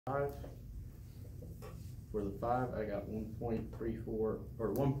5. For the 5, I got 1.34 or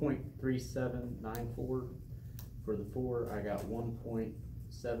 1.3794. For the 4, I got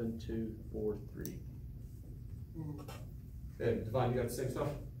 1.7243. And Devon, you got the same stuff?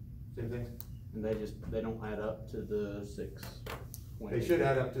 Same things? And they don't add up to the 6. They should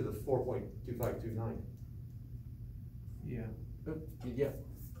add up to the 4.2529. Yeah. Oh, yeah.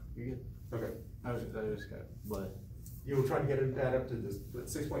 You're good. Okay. I was good, but You were trying to get it to add up to this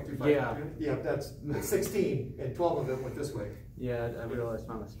 6.25? Yeah. Yeah, that's 16, and 12 of them went this way. yeah, I realized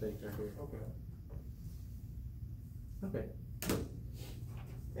my mistake right here. Okay.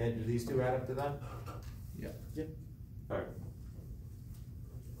 And do these two add up to that? Yeah. All right.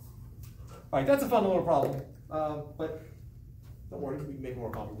 All right, that's a fun little problem, but don't worry, we can make it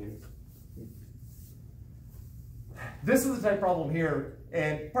more complicated. This is the type problem here,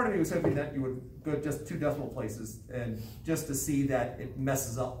 and part of me was hoping that you would go just 2 decimal places, and just to see that it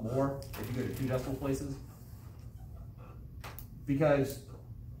messes up more if you go to 2 decimal places. Because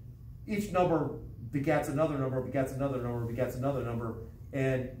each number begets another number, begets another number, begets another number,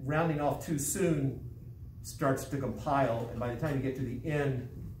 and rounding off too soon starts to compile, and by the time you get to the end,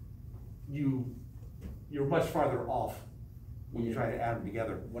 you're much farther off when you try to add them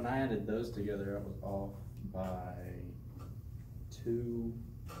together. When I added those together, I was off by 2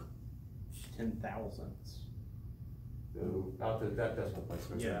 10,000ths. So out to that decimal place.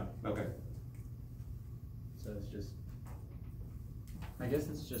 Yeah. Okay. So it's just, I guess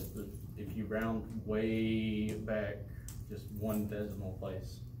it's just if you round way back, just 1 decimal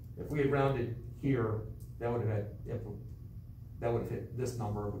place. If we had rounded here, that would have hit this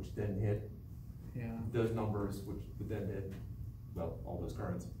number, which then hit those numbers, which would then hit, well, all those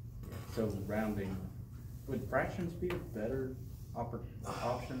currents. So rounding, would fractions be a better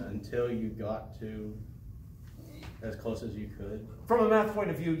option until you got to as close as you could? From a math point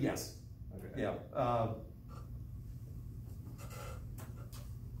of view, yes. Okay. Yeah.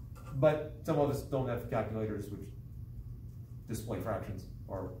 But some of us don't have calculators which display fractions,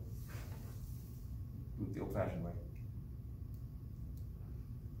 or do it the old-fashioned way.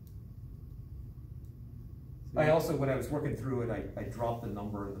 I also, when I was working through it, I dropped the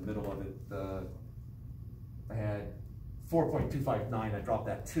number in the middle of it. I had 4.259, I dropped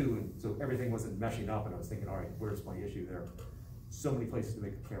that 2, and so everything wasn't meshing up, and I was thinking, all right, where's my issue there? So many places to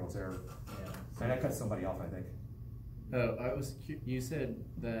make a careless error. Yeah. And I cut somebody off, I think. Oh, you said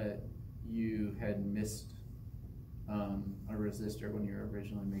that you had missed a resistor when you were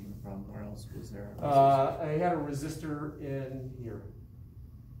originally making the problem. Where else was there a resistor? I had a resistor in here.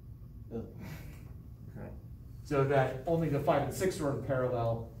 Okay. So that only the 5 and 6 are in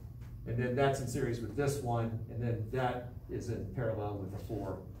parallel, and then that's in series with this one, and then that is in parallel with the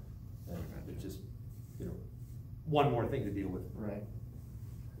 4. And it's just, one more thing to deal with. Right.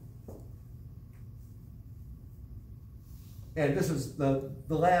 And this is the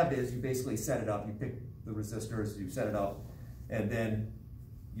lab is you basically set it up. You pick the resistors, you set it up, and then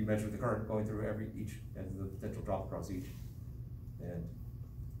you measure the current going through each and the potential drop across each. And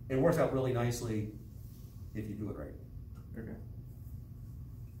it works out really nicely if you do it right. Okay.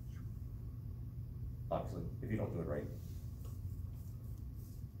 Obviously, if you don't do it right,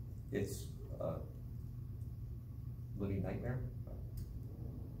 it's a living nightmare.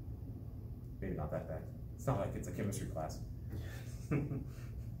 Maybe not that bad. It's not like it's a chemistry class.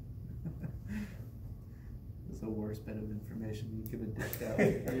 It's the worst bit of information you could have dished out.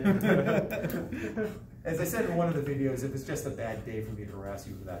 As I said in one of the videos, if it's just a bad day for me to harass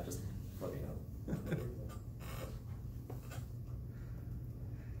you for that, just let me know.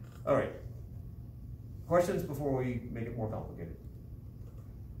 All right. Questions before we make it more complicated?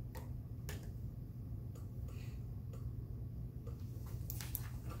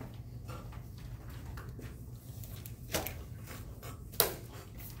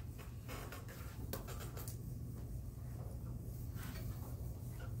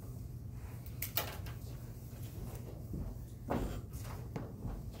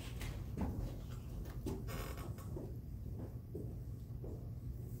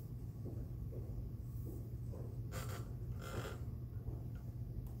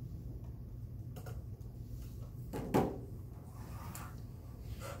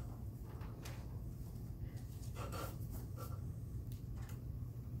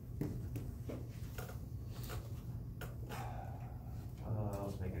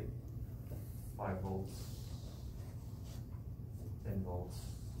 Let's make it 5 volts, 10 volts,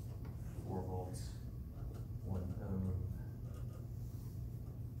 4 volts, 1 ohm.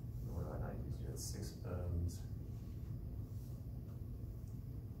 What did I not use yet? 6 ohms,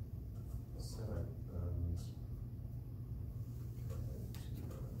 7 ohms, and 2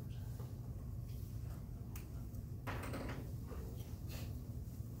 ohms.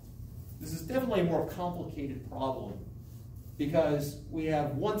 definitely a more complicated problem because we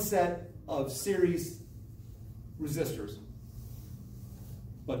have one set of series resistors,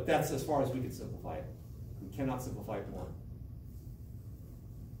 but that's as far as we can simplify it. We cannot simplify it more.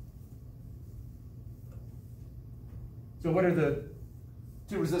 So what are the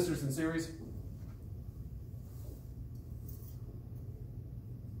two resistors in series? 6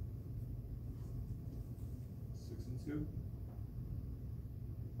 and 2.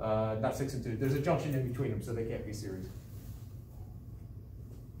 Not 6 and 2. There's a junction in between them, so they can't be series.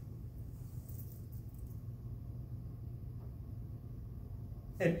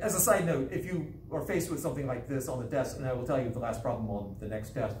 And as a side note, if you are faced with something like this on the desk, and I will tell you the last problem on the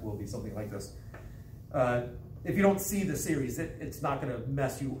next test will be something like this. If you don't see the series, it's not going to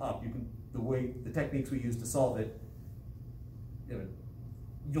mess you up. You can, the techniques we use to solve it,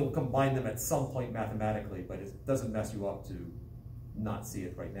 you'll combine them at some point mathematically, but it doesn't mess you up to not see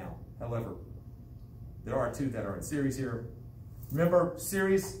it right now. However, there are two that are in series here. Remember,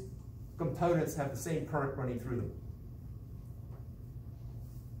 series components have the same current running through them.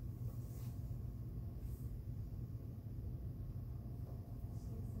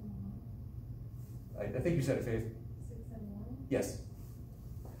 I think you said it, Faith. 6 and 1? Yes.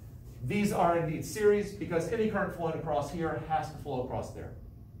 These are indeed series because any current flowing across here has to flow across there.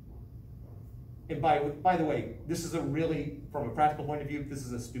 And by the way, this is a really, from a practical point of view, this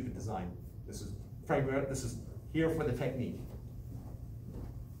is a stupid design. This is here for the technique.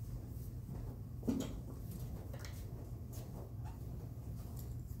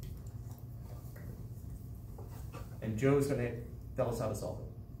 And Joe's going to tell us how to solve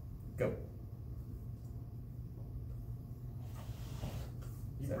it. Go.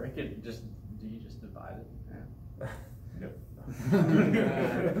 You break it, do you just divide it? Yeah. No.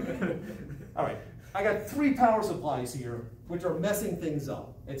 All right, I got 3 power supplies here, which are messing things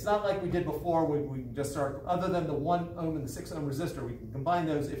up. It's not like we did before where we can just start, other than the 1 ohm and the 6 ohm resistor, we can combine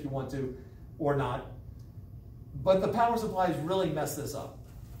those if you want to, or not. But the power supplies really mess this up.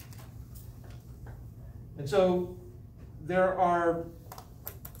 And so there are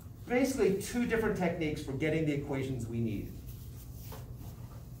basically 2 different techniques for getting the equations we need.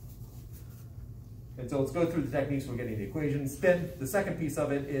 And so let's go through the techniques for getting the equations. Then the second piece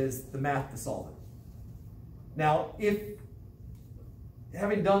of it is the math to solve it. Now, if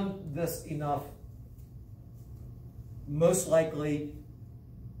having done this enough, most likely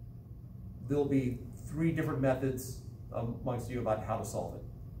there'll be 3 different methods amongst you about how to solve it.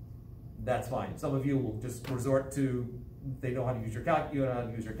 That's fine. Some of you will just resort to, they know how to use your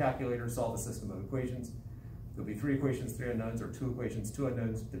calculator, solve a system of equations. There'll be 3 equations, 3 unknowns, or 2 equations, 2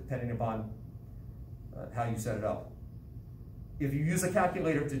 unknowns, depending upon how you set it up. If you use a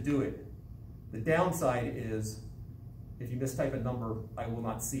calculator to do it, the downside is if you mistype a number, I will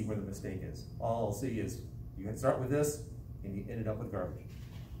not see where the mistake is. All I'll see is you can start with this and you ended up with garbage.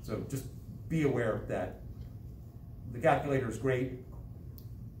 So just be aware that the calculator is great,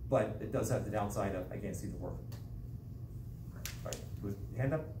 but it does have the downside of I can't see the work. All right, with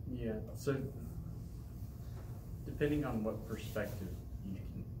hand up? Yeah, so depending on what perspective you can,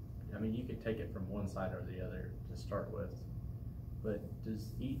 I mean, you could take it from one side or the other to start with, but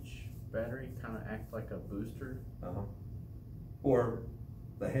does each battery kind of act like a booster? Uh-huh. Or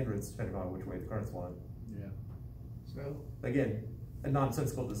the hindrance, depending on which way the current's flowing. Yeah. So, Again, a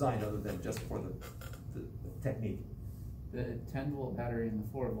nonsensical design other than just for the technique. the 10-volt battery and the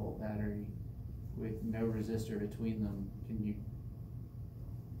 4-volt battery with no resistor between them, can you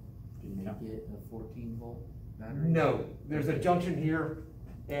make it a 14-volt battery? No, there's a junction here,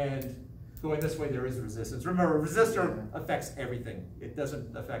 and going this way there is resistance. Remember, a resistor affects everything. It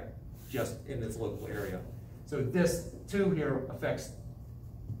doesn't affect just in its local area. So this 2 here affects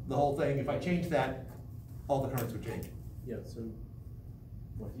the whole thing. If I change that, all the currents would change. Yeah, so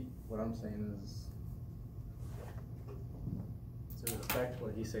what I'm saying is, so in effect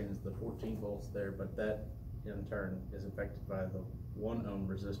what he's saying is the 14 volts there, but that in turn is affected by the 1 ohm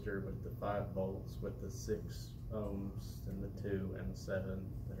resistor with the 5 volts with the 6 ohms and the 2 and the 7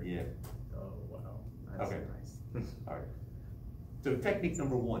 that are. Yeah. Oh wow, that's Okay. nice. All right. So technique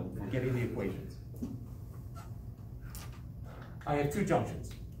number 1 for getting the equations. I have 2 junctions.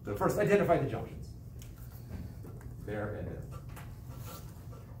 So first, identify the junctions. There and there.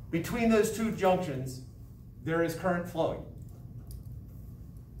 Between those 2 junctions, there is current flowing.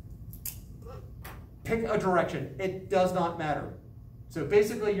 Pick a direction. It does not matter. So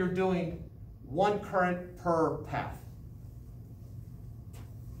basically, you're doing 1 current per path.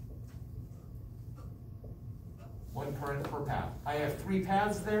 1 current per path. I have 3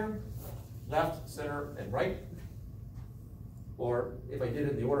 paths there, left, center, and right. or if I did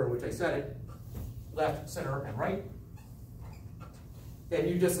it in the order in which I said it, left, center, and right. And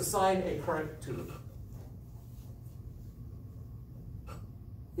you just assign a current to them.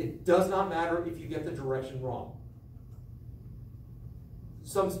 It does not matter if you get the direction wrong.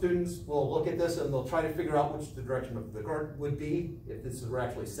 Some students will look at this and they'll try to figure out which the direction of the current would be if this were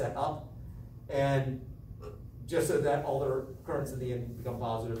actually set up, and just so that all their currents in the end become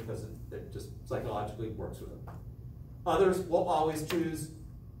positive because it just psychologically works with them. Others will always choose,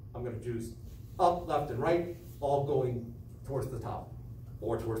 I'm going to choose up, left, and right, all going towards the top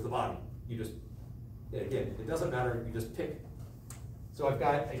or towards the bottom. You just, again, it doesn't matter, you just pick. So I've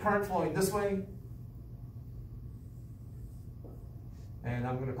got a current flowing this way, and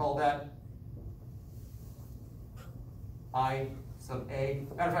I'm going to call that I sub A.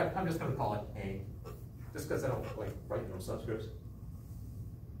 Matter of fact, I'm just going to call it A, just because I don't like writing those subscripts.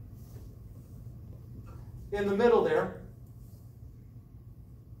 In the middle there,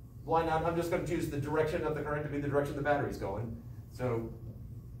 why not? I'm just going to choose the direction of the current to be the direction the battery's going. So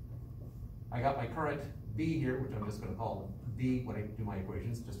I got my current B here, which I'm just going to call B when I do my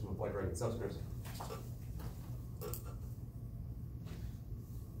equations, just to avoid writing subscripts.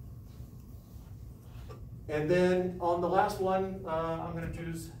 And then on the last one, I'm going to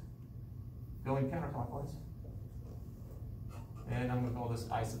choose going counterclockwise. And I'm going to call this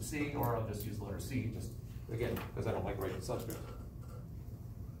I sub C, or I'll just use the letter C, just again, because I don't like writing subscripts.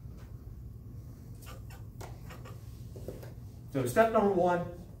 So step number one,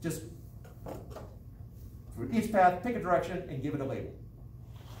 just for each path, pick a direction and give it a label.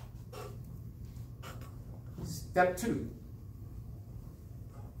 Step two,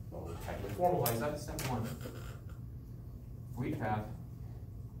 well, we'll actually formalize that. Step one, for each path,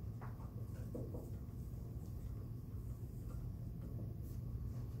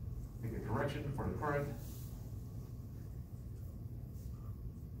 pick a direction for the current.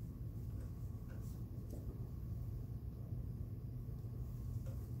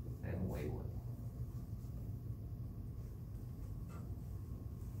 And label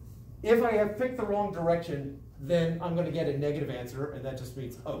it. If I have picked the wrong direction, then I'm going to get a negative answer, and that just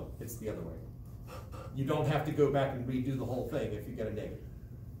means, oh, it's the other way. You don't have to go back and redo the whole thing if you get a negative.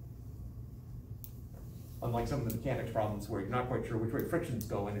 Unlike some of the mechanics problems where you're not quite sure which way friction's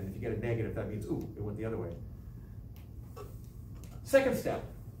going, and if you get a negative, that means, ooh, it went the other way. Second step.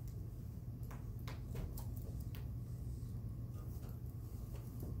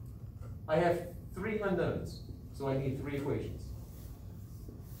 I have three unknowns, so I need three equations.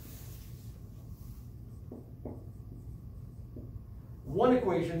 One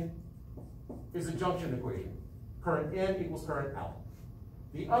equation is a junction equation. Current in equals current out.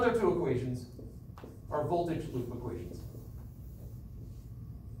 The other two equations are voltage loop equations.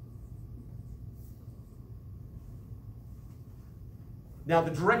 Now,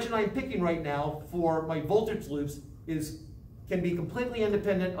 the direction I'm picking right now for my voltage loops can be completely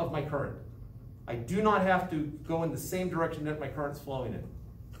independent of my current. I do not have to go in the same direction that my current's flowing in.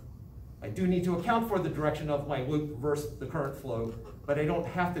 I do need to account for the direction of my loop versus the current flow, but I don't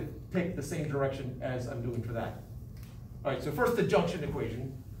have to pick the same direction as I'm doing for that. All right, so first the junction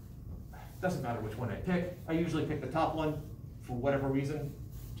equation. Doesn't matter which one I pick. I usually pick the top one for whatever reason.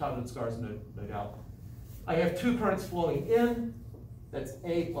 Childhood scars, no doubt. I have two currents flowing in, that's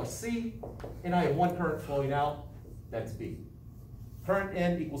A plus C, and I have one current flowing out, that's B. Current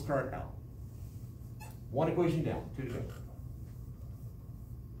in equals current out. One equation down, two to go.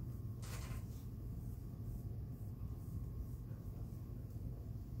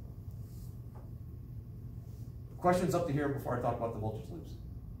 Questions up to here before I talk about the voltage loops?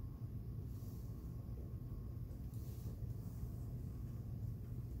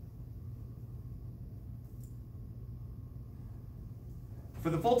 For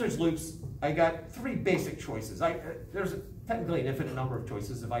the voltage loops, I got three basic choices. There's technically an infinite number of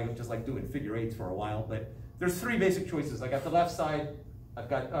choices if I just like doing figure eights for a while, but there's three basic choices. I got the left side, I've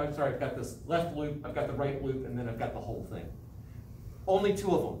got this left loop, I've got the right loop, and then I've got the whole thing. Only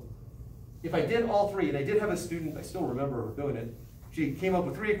two of them. If I did all three, and I did have a student, I still remember her doing it, she came up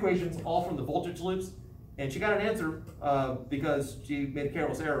with three equations, all from the voltage loops, and she got an answer because she made a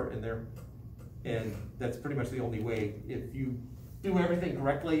Carroll's error in there, and that's pretty much the only way. If you do everything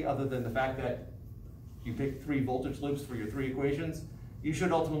correctly, other than the fact that you pick three voltage loops for your three equations, you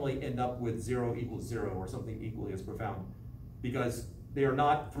should ultimately end up with 0 equals 0 or something equally as profound, because they are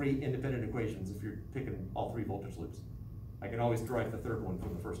not three independent equations if you're picking all three voltage loops. I can always derive the third one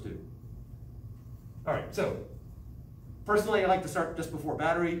from the first two. All right, so personally I like to start just before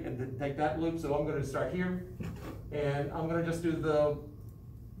battery and then take that loop, so I'm going to start here, and I'm going to just do the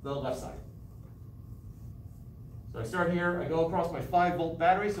left side. So I start here, I go across my 5-volt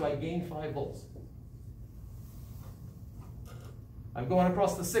battery, so I gain 5 volts. I'm going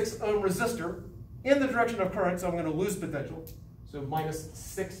across the 6 ohm resistor in the direction of current, so I'm going to lose potential. So minus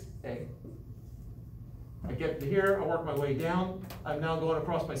 6A. I get to here, I work my way down. I'm now going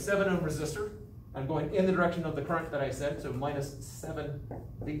across my 7 ohm resistor. I'm going in the direction of the current that I said, so minus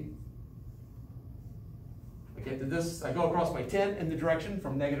 7B. I get to this, I go across my 10 in the direction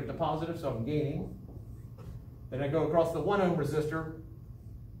from negative to positive, so I'm gaining. Then I go across the 1 ohm resistor,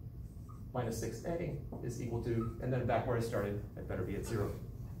 minus 6A is equal to, and then back where I started, it better be at 0.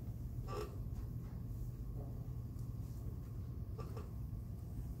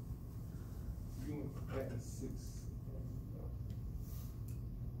 You went back to 6.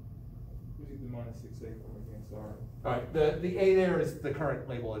 What is the minus 6A for again? Sorry. All right, the A there is the current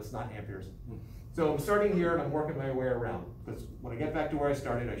label, it's not amperes. So I'm starting here and I'm working my way around, because when I get back to where I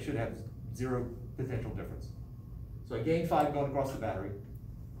started, I should have 0 potential difference. So I gain 5 going across the battery.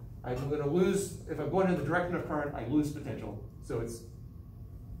 I'm going to lose, if I'm going in the direction of current, I lose potential. So it's,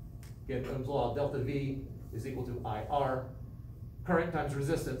 again, Ohm's law, delta V is equal to IR. Current times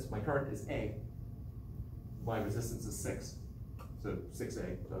resistance, my current is A. My resistance is 6. So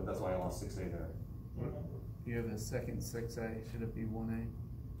 6A, so that's why I lost 6A there. You have a second 6A, should it be 1A?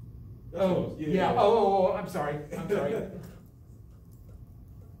 Oh, yeah, oh, I'm sorry, I'm sorry.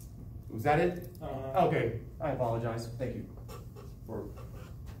 Was that it? Okay, I apologize, thank you for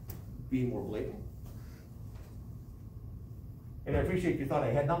being more blatant. And I appreciate you thought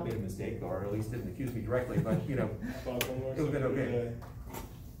I had not made a mistake, or at least didn't accuse me directly, but you know, it would have been okay.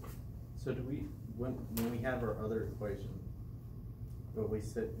 So do we, when we have our other equation, will we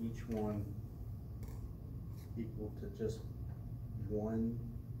set each one equal to just one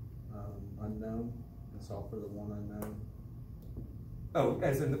unknown and solve for the one unknown? Oh,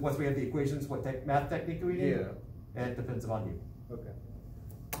 as in, once we have the equations, what math technique do we need? Yeah. And it depends upon you. Okay.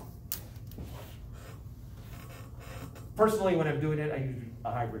 Personally, when I'm doing it, I use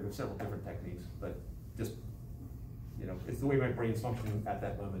a hybrid of several different techniques, but just, you know, it's the way my brain's functioning at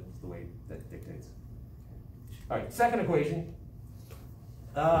that moment, it's the way that dictates. All right, second equation.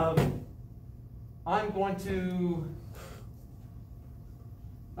 I'm going to,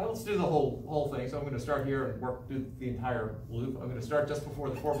 let's do the whole thing. So I'm going to start here and work through the entire loop. I'm going to start just before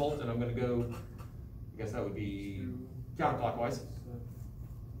the 4 volts, and I'm going to go, I guess that would be counterclockwise.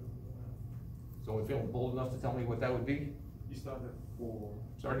 Someone feeling bold enough to tell me what that would be? You start at 4.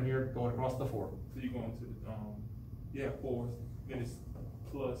 Starting here, going across the 4. So you're going to the 4, then it's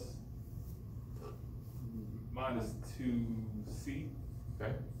plus minus 2C.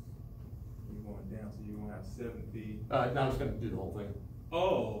 Okay. You're going down, so you're going to have 7B. Now I'm just going to do the whole thing.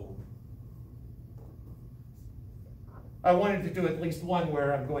 Oh. I wanted to do at least one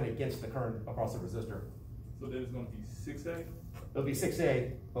where I'm going against the current across the resistor. So then it's going to be 6A? It'll be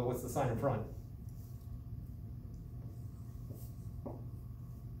 6A, but what's the sign in front?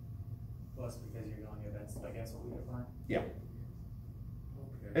 Plus, because you're going against what we define. Yeah.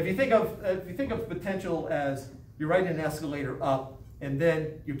 Okay. If you think of potential as you're riding an escalator up, and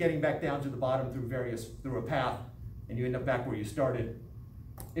then you're getting back down to the bottom through a path, and you end up back where you started.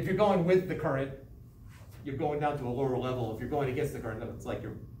 If you're going with the current, you're going down to a lower level. If you're going against the current, it's like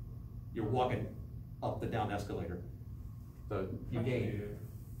you're walking up the down escalator. So you gain.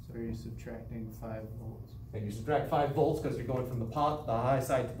 So are you subtracting 5 volts? And you subtract 5 volts because you're going from the high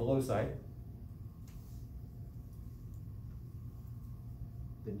side to the low side.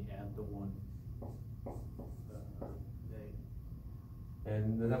 Then you add the one.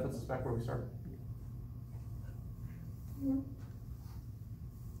 And then that puts us back where we started.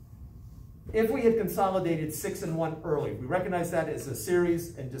 If we had consolidated 6 and 1 early, we recognize that as a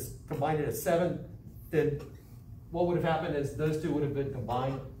series and just combined it as 7, then what would have happened is those two would have been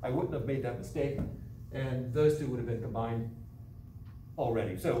combined. I wouldn't have made that mistake, and those two would have been combined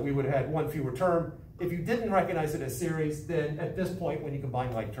already. So we would have had one fewer term. If you didn't recognize it as series, then at this point, when you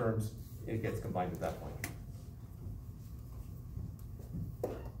combine like terms, it gets combined at that point.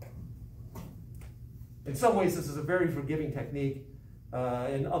 In some ways, this is a very forgiving technique.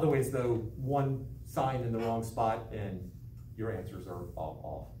 In other ways, though, one sign in the wrong spot and your answers are all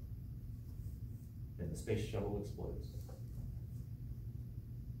off. And the space shuttle explodes.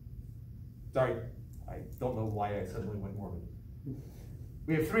 Sorry, I don't know why I suddenly went morbid.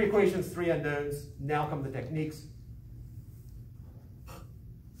 We have 3 equations, 3 unknowns. Now come the techniques.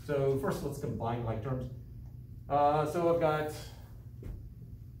 So first, let's combine like terms. So I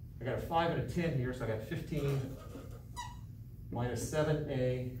got a 5 and a 10 here, so I got 15 minus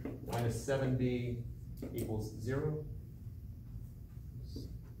 7A minus 7B equals 0.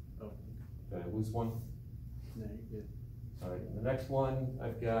 Oh. Did I lose one? No, you're good. All right, and the next one,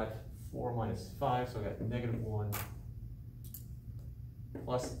 I've got 4 minus 5, so I got -1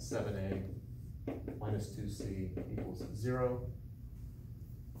 plus 7a minus 2c equals 0.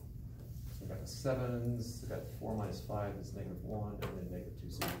 So I got the 7s, I got 4 minus 5 is -1, and then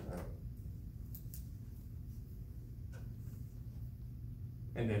 -2c. All right.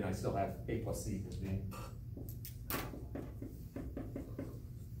 And then I still have a plus c equals b.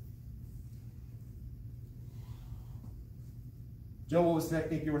 Joe, what was the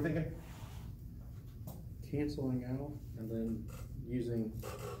technique you were thinking? Canceling out and then using,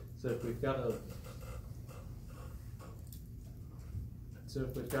 so if we've got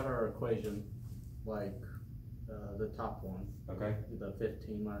our equation, like, the top one, Okay. the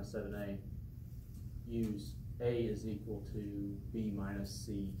 15 minus 7a, use a is equal to b minus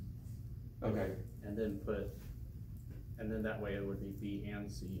c, Okay. and then that way it would be b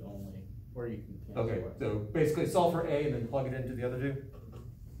and c only, or you can cancel Okay, it. so basically solve for a and then plug it into the other two.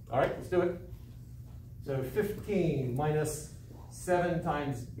 All right, let's do it. So 15 minus 7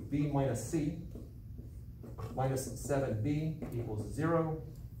 times b minus c minus 7b equals 0.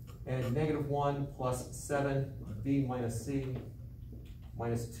 And -1 plus 7b minus c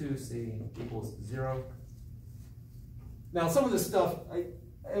minus 2c equals 0. Now, some of this stuff,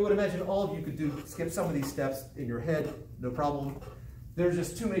 I would imagine all of you could do, skip some of these steps in your head, no problem. There's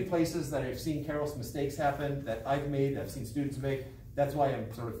just too many places that I've seen careless mistakes happen that I've made, that I've seen students make. That's why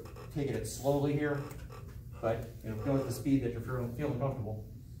I'm sort of taking it slowly here, but go at the speed that you're feeling comfortable.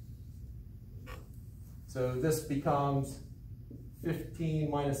 So this becomes 15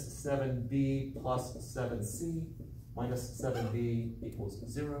 minus 7b plus 7c minus 7b equals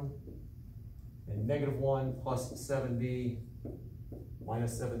 0. And -1 plus 7b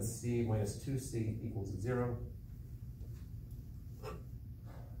minus 7c minus 2c equals 0.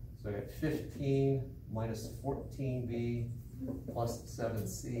 So I got 15 minus 14b plus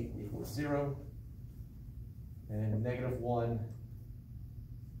 7c equals 0. And -1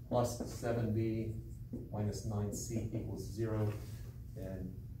 plus 7b minus 9c equals 0.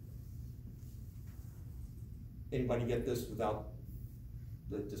 And anybody get this without,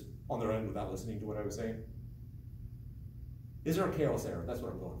 just on their own without listening to what I was saying? Is there a careless error? That's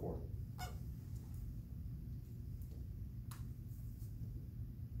what I'm going for.